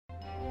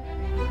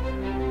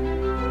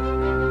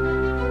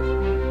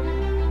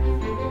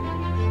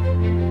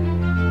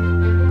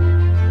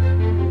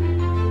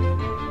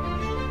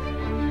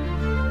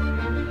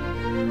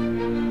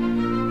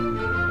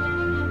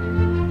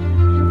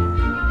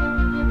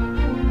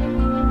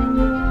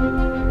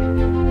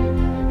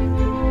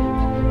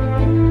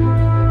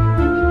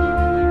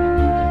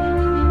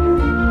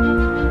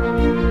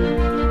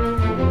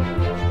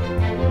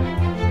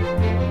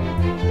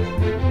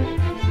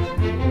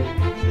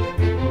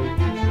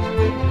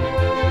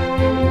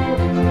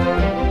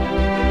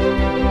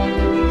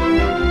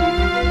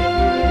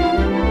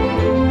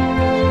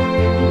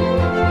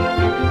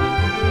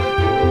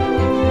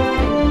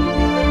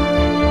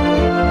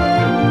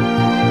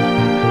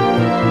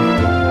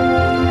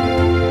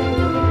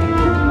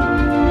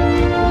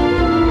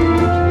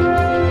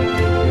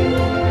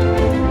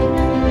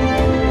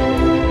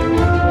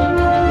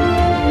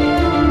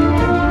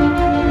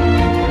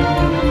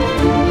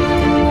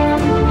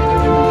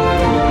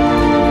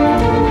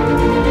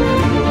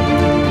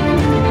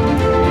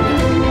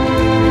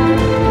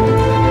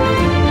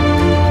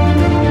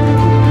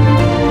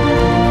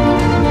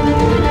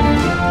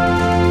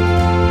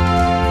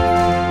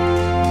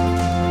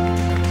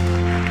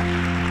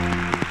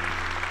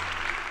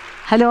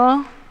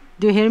Hello,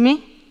 do you hear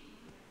me?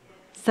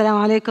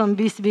 Assalamu alaikum,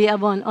 peace be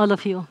upon all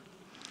of you.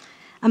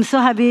 I'm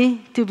so happy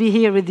to be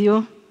here with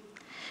you.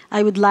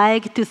 I would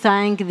like to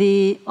thank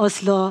the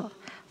Oslo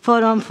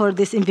Forum for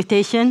this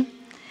invitation.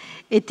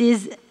 It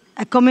is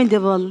a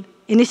commendable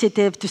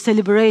initiative to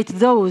celebrate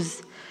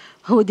those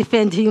who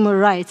defend human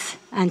rights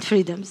and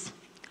freedoms.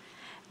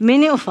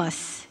 Many of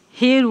us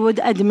here would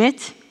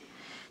admit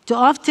to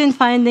often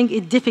finding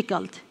it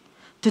difficult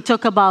to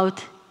talk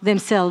about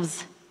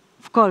themselves,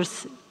 of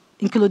course,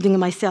 including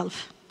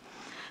myself.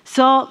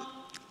 So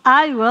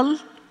I will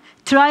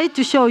try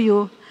to show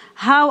you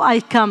how I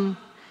come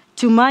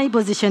to my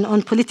position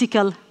on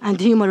political and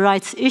human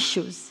rights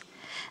issues,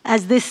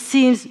 as this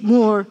seems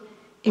more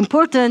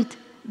important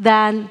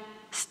than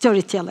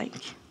storytelling.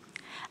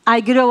 I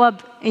grew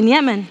up in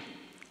Yemen,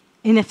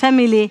 in a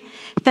family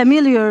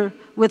familiar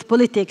with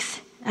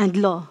politics and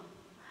law.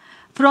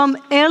 From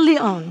early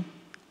on,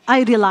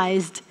 I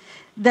realized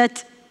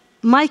that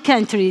my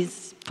country's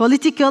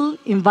political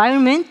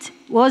environment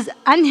was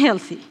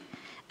unhealthy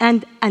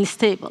and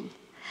unstable,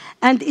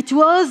 and it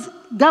was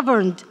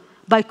governed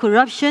by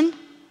corruption,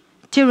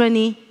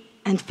 tyranny,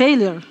 and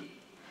failure.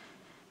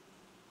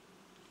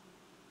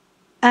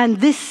 And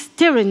this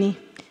tyranny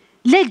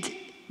led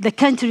the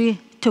country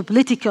to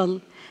political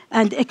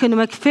and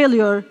economic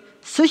failure,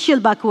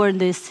 social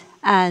backwardness,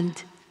 and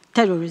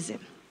terrorism.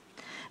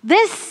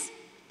 This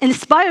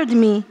inspired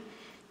me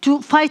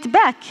to fight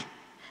back.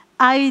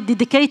 I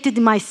dedicated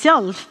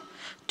myself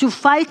to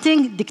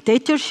fighting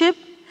dictatorship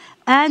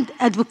and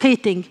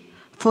advocating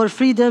for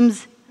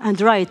freedoms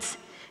and rights,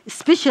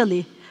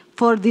 especially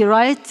for the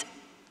right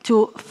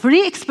to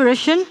free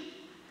expression,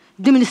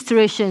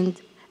 demonstration,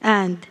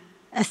 and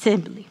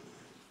assembly.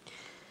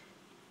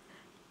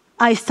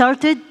 I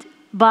started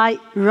by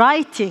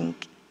writing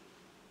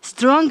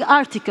strong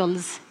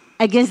articles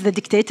against the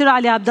dictator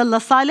Ali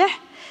Abdullah Saleh,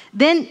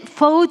 then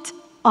fought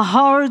a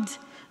hard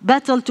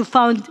battle to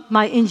found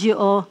my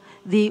NGO,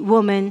 the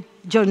Women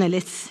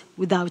Journalists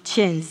Without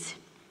Chains.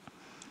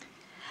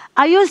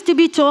 I used to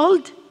be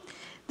told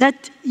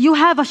that you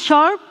have a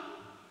sharp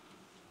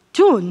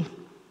tune.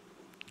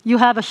 You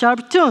have a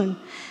sharp tune.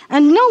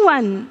 And no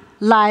one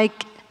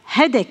liked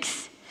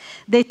headaches.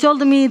 They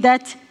told me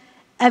that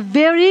a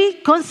very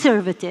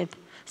conservative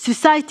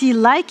society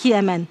like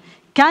Yemen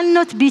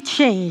cannot be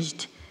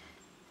changed.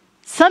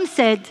 Some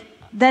said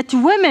that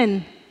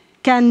women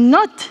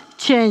cannot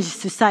change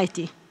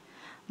society.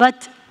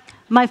 But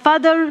my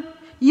father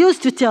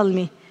used to tell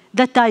me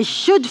that I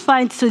should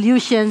find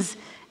solutions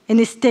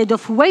instead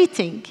of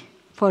waiting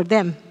for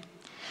them.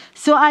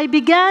 So I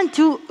began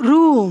to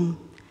roam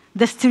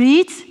the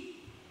streets,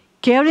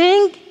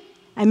 carrying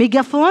a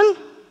megaphone,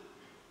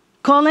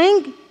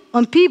 calling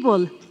on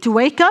people to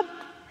wake up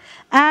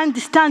and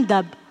stand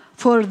up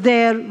for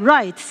their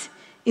rights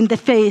in the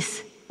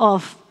face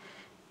of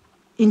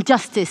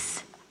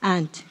injustice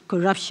and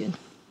corruption.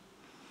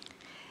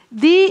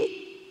 The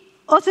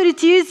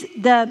authorities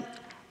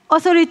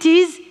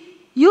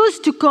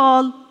used to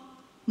call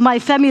my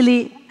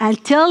family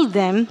and tell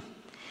them,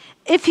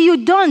 if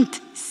you don't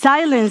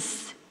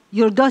silence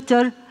your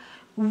daughter,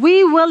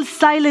 we will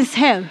silence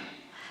her.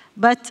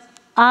 But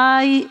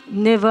I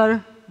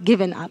never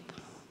given up.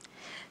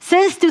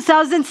 Since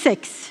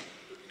 2006,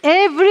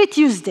 every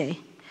Tuesday,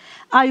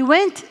 I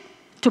went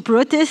to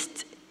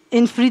protest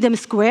in Freedom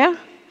Square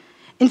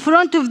in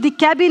front of the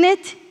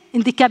cabinet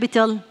in the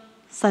capital,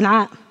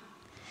 Sana'a.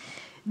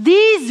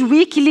 These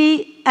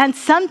weekly and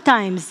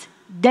sometimes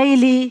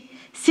daily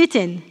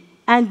sit-in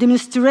and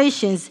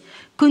demonstrations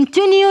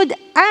continued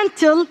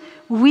until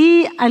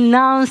we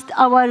announced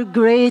our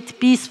great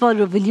peaceful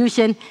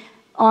revolution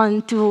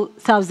in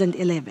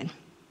 2011.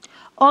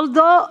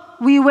 Although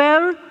we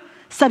were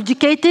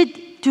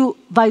subjugated to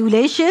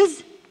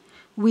violations,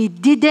 we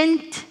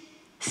didn't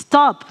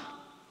stop.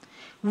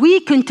 We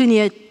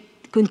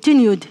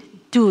continued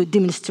to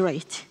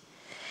demonstrate.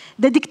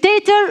 The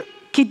dictator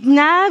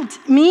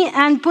kidnapped me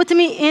and put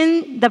me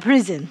in the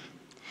prison.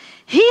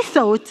 He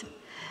thought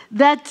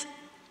that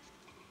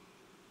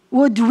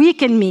would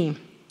weaken me,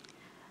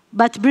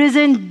 but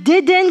prison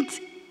didn't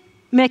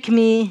make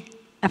me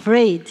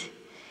afraid.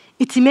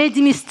 It made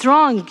me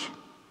strong.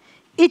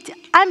 It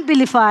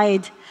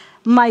amplified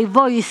my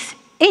voice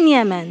in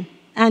Yemen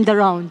and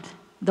around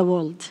the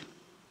world.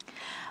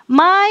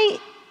 My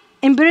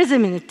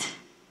imprisonment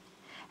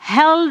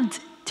helped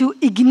to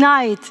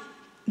ignite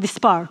the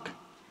spark.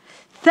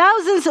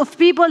 Thousands of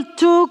people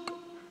took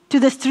to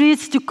the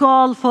streets to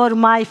call for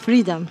my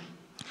freedom,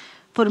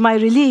 for my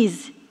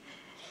release.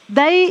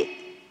 They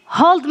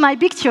hold my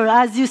picture,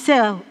 as you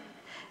saw,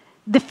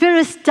 the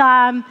first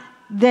time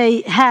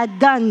they had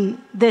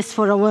done this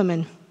for a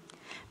woman.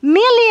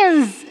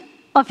 Millions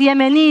of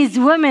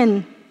Yemenis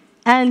women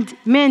and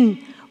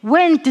men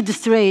went to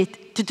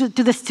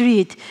the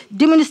street,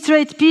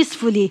 demonstrate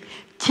peacefully,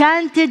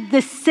 chanted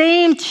the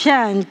same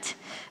chant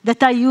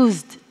that I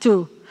used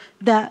to.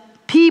 The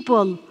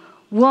people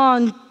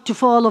want to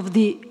follow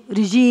the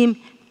regime.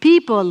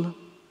 People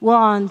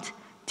want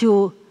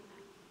to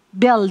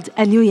build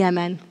a new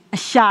Yemen.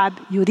 الشعب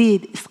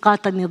يريد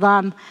إسقاط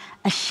النظام.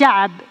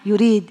 الشعب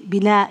يريد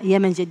بناء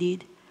يمن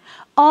جديد.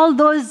 All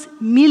those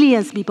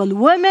millions of people,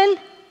 women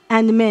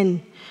and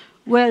men,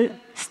 were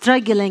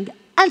struggling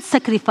and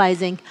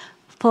sacrificing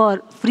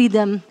for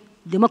freedom,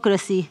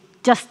 democracy,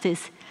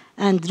 justice,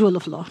 and rule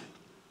of law.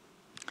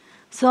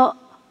 So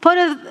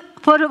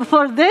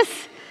for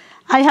this,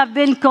 I have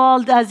been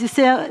called, as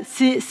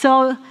you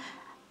saw,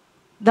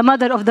 the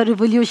mother of the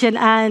revolution,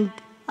 and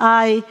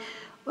I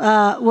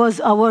was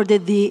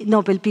awarded the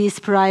Nobel Peace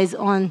Prize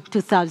on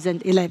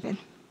 2011.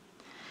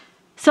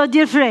 So,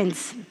 dear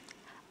friends,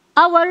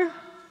 our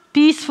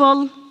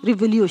peaceful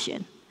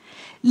revolution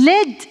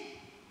led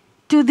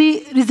to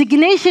the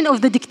resignation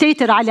of the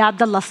dictator Ali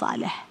Abdullah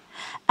Saleh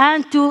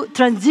and to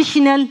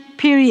transitional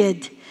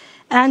period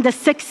and a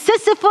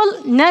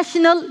successful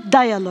national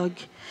dialogue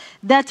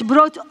that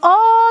brought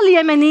all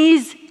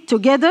Yemenis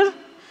together.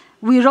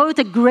 We wrote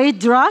a great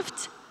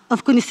draft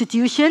of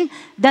constitution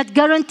that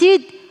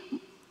guaranteed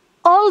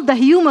all the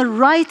human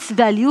rights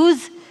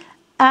values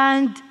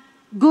and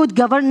good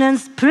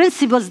governance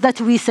principles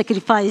that we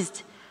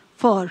sacrificed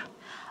for.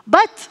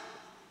 But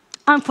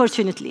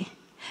unfortunately,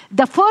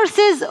 the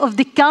forces of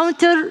the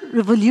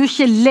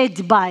counter-revolution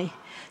led by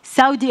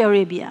Saudi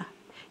Arabia,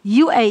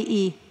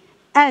 UAE,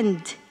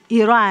 and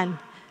Iran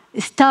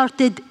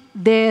started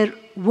their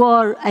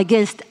war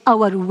against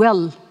our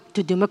will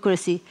to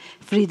democracy,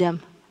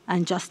 freedom,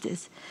 and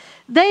justice.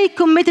 They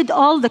committed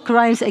all the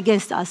crimes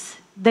against us.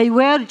 They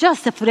were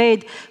just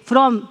afraid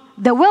from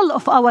the will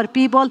of our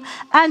people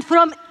and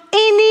from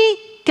any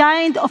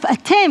kind of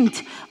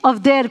attempt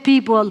of their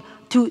people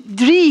to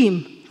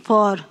dream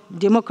for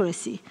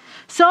democracy.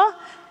 So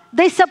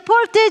they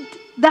supported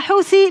the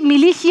Houthi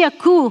militia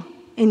coup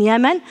in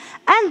Yemen,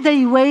 and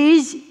they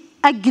waged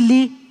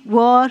ugly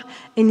war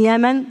in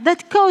Yemen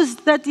that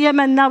caused that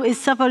Yemen now is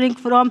suffering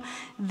from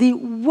the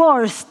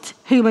worst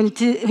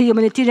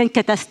humanitarian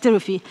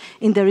catastrophe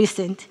in the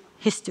recent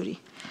history.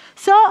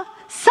 So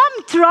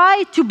some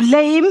try to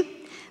blame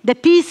the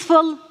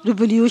peaceful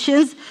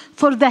revolutions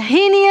for the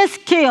heinous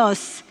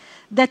chaos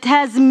that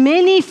has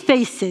many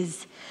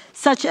faces,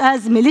 such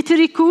as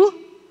military coup,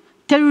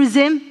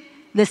 terrorism,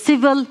 the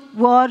civil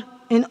war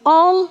in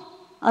all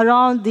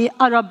around the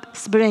Arab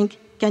Spring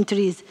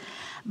countries.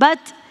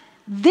 But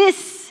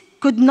this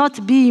could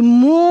not be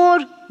more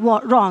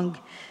wrong.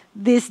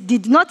 This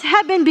did not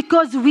happen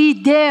because we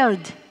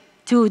dared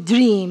to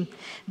dream.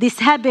 This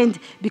happened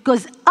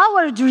because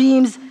our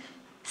dreams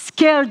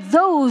scared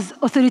those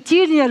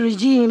authoritarian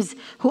regimes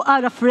who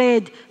are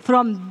afraid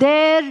from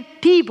their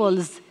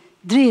people's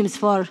dreams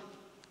for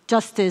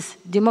justice,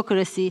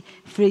 democracy,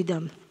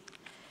 freedom.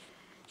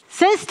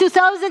 Since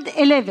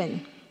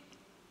 2011,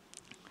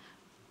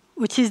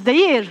 which is the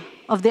year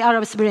of the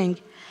Arab Spring,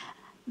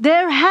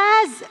 there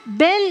has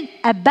been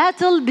a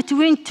battle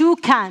between two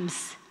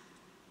camps.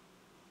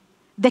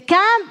 The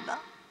camp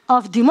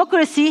of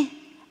democracy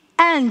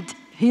and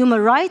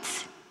human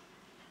rights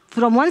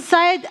from one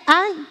side,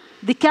 and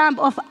the camp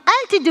of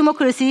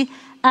anti-democracy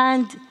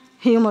and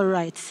human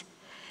rights.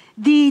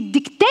 The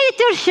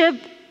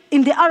dictatorship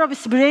in the Arab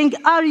Spring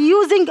are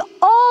using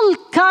all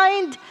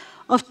kinds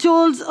of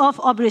tools of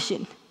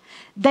oppression.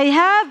 They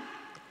have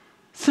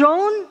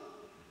thrown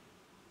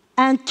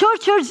and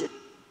tortured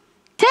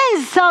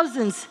tens of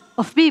thousands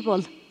of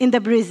people in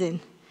the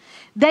prison.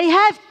 They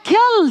have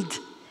killed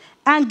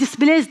and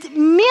displaced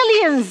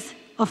millions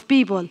of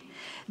people.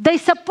 They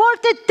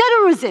supported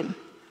terrorism.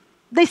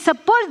 They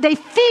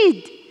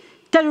feed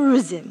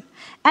terrorism.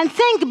 And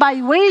think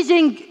by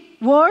waging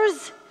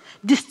wars,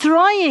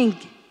 destroying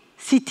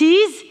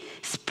cities,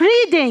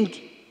 spreading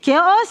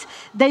chaos,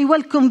 they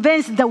will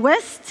convince the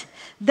West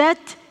that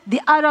the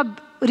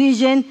Arab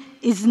region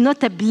is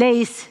not a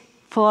place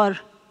for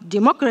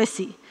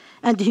democracy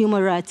and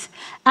human rights.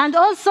 And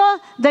also,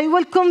 they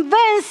will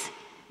convince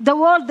the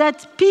world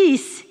that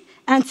peace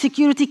and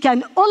security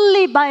can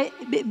only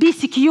be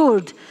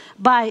secured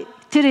by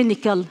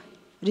tyrannical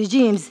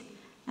regimes.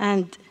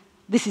 And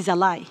this is a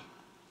lie.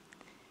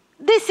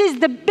 This is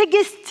the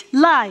biggest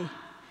lie.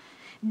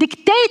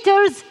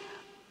 Dictators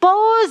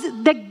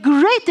pose the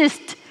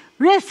greatest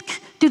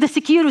risk to the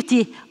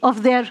security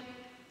of their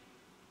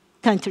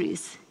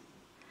countries.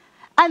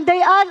 And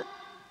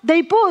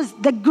they pose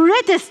the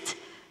greatest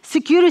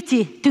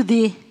security to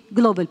the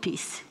global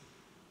peace.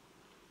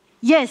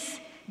 Yes,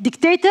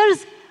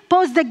 dictators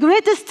pose the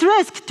greatest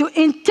risk to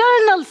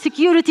internal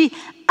security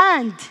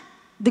and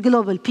the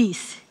global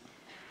peace.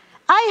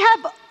 I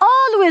have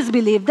always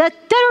believed that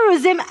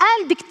terrorism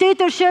and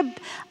dictatorship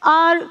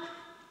are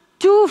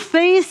two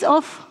faces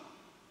of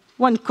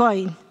one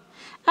coin.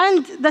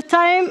 And the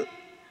time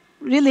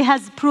really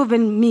has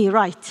proven me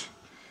right.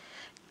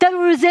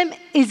 Terrorism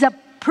is a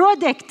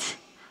product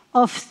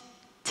of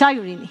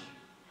tyranny.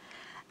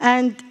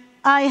 And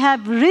I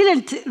have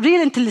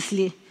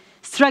relentlessly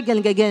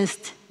struggled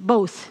against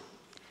both.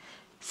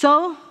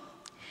 So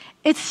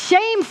it's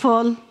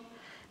shameful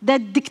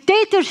that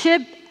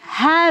dictatorship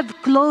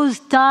have close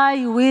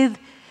tie with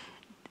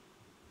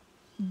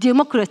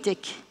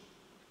democratic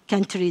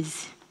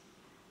countries,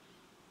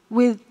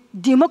 with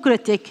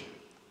democratic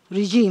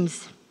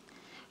regimes,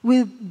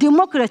 with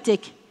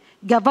democratic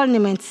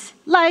governments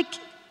like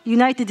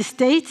United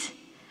States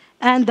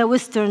and the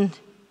Western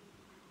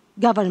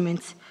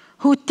governments,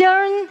 who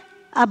turn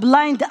a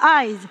blind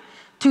eye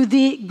to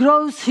the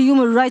gross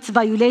human rights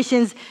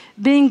violations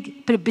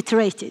being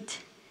perpetrated.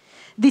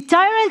 The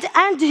tyrant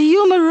and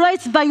human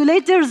rights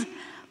violators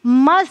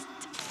must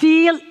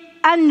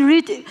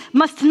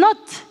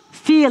not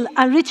feel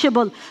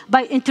unreachable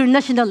by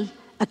international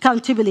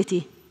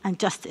accountability and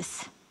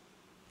justice.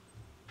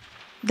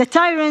 The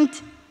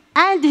tyrant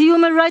and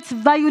human rights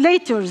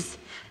violators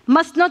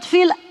must not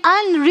feel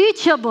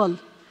unreachable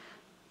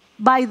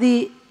by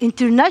the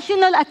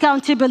international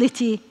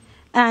accountability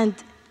and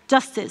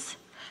justice.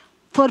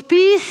 For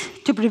peace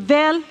to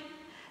prevail,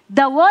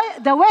 the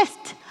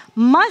West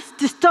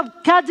must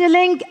stop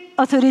cuddling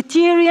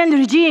authoritarian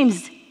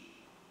regimes.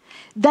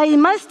 They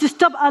must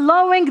stop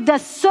allowing the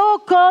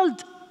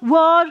so-called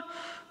war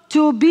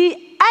to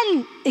be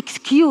an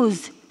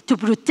excuse to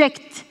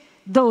protect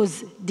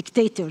those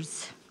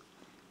dictators.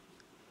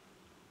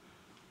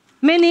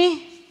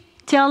 Many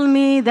tell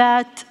me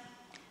that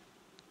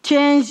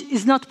change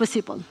is not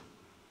possible,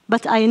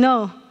 but I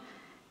know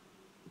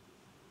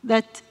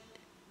that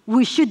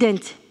we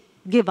shouldn't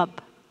give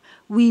up.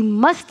 We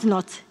must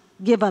not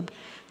give up.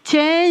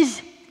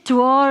 Change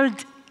toward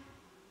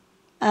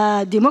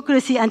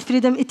democracy and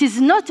freedom, it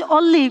is not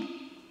only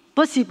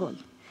possible,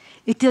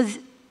 it is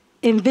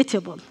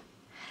inevitable.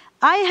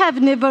 I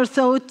have never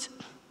thought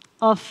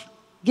of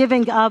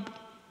giving up.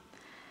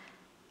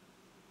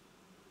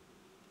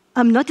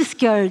 I'm not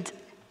scared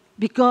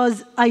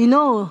because I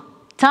know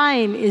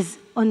time is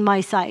on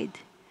my side,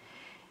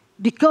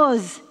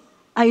 because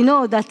I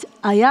know that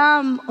I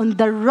am on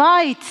the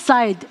right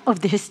side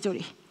of the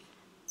history.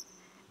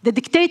 The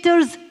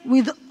dictators,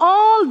 with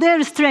all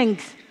their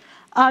strength,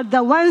 are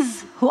the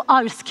ones who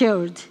are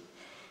scared.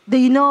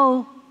 They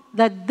know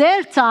that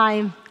their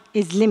time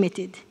is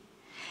limited.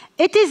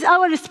 It is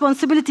our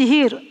responsibility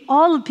here,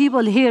 all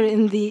people here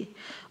in the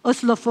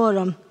Oslo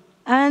Forum,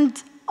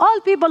 and all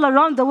people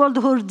around the world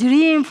who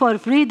dream for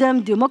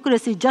freedom,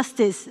 democracy,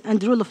 justice,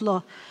 and rule of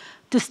law,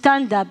 to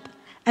stand up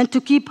and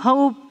to keep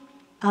hope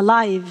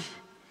alive,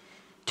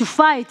 to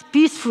fight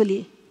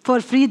peacefully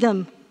for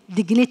freedom,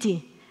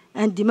 dignity,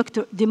 and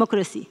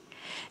democracy.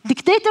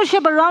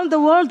 Dictatorships around the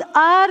world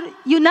are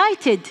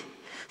united.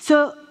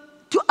 So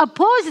to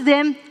oppose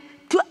them,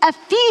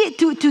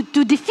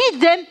 to defeat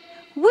them,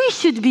 we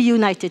should be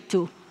united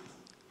too.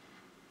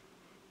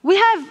 We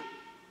have,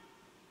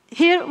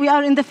 here we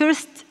are in the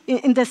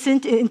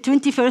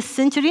 21st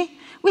century,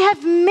 we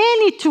have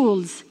many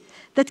tools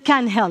that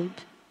can help.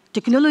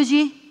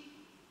 Technology,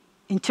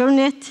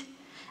 internet,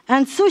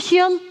 and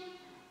social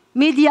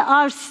media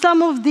are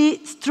some of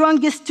the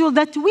strongest tools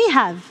that we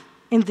have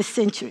in this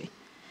century.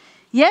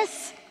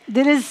 Yes,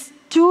 there is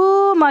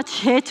too much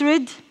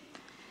hatred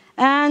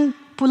and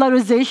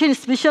polarization,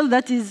 especially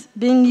that is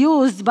being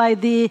used by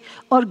the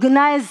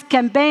organized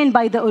campaign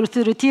by the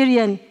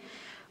authoritarian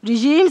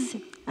regimes.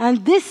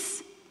 And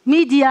this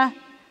media,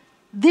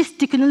 this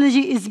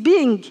technology is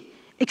being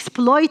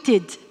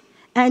exploited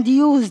and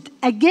used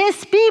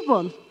against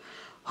people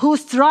who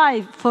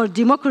strive for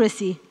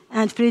democracy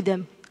and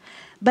freedom.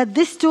 But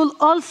this tool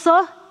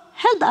also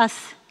helped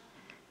us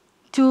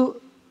to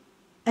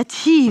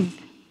achieve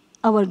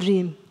our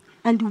dream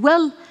and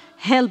will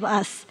help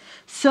us.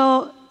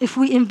 So if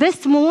we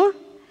invest more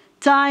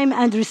time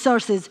and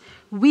resources,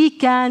 we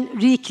can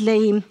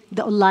reclaim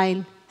the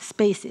online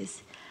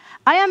spaces.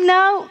 I am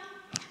now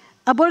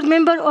a board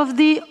member of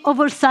the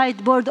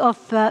Oversight Board of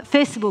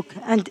Facebook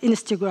and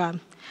Instagram,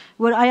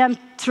 where I am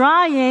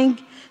trying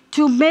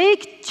to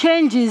make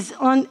changes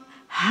on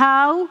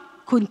how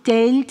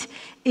content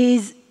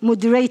is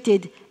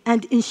moderated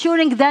and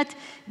ensuring that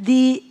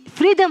the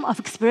freedom of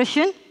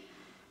expression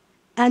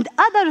and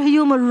other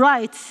human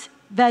rights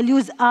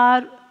values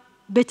are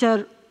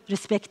better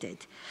respected.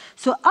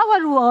 So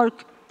our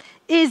work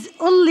is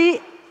only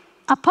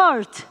a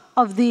part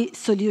of the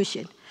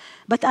solution.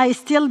 But I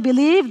still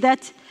believe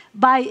that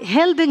by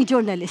helping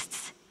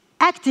journalists,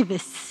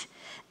 activists,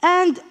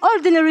 and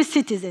ordinary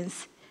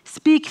citizens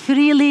speak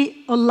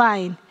freely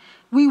online,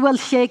 we will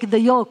shake the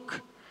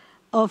yoke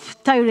of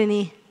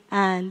tyranny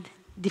and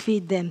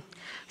defeat them.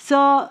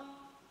 So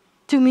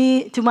to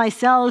me, to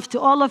myself, to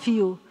all of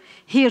you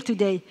here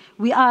today,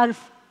 we are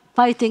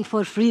fighting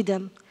for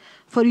freedom,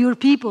 for your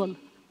people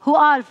who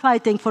are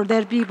fighting for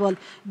their people.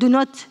 Do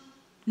not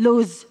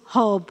lose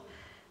hope.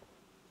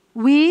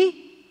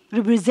 We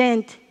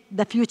represent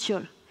the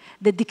future.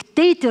 The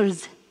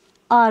dictators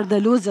are the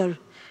loser.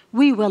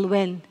 We will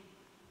win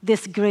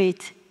this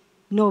great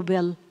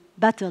Nobel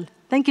battle.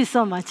 Thank you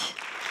so much.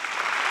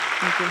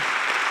 Thank you.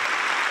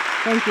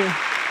 Thank you.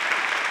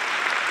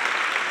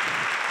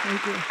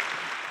 Thank you.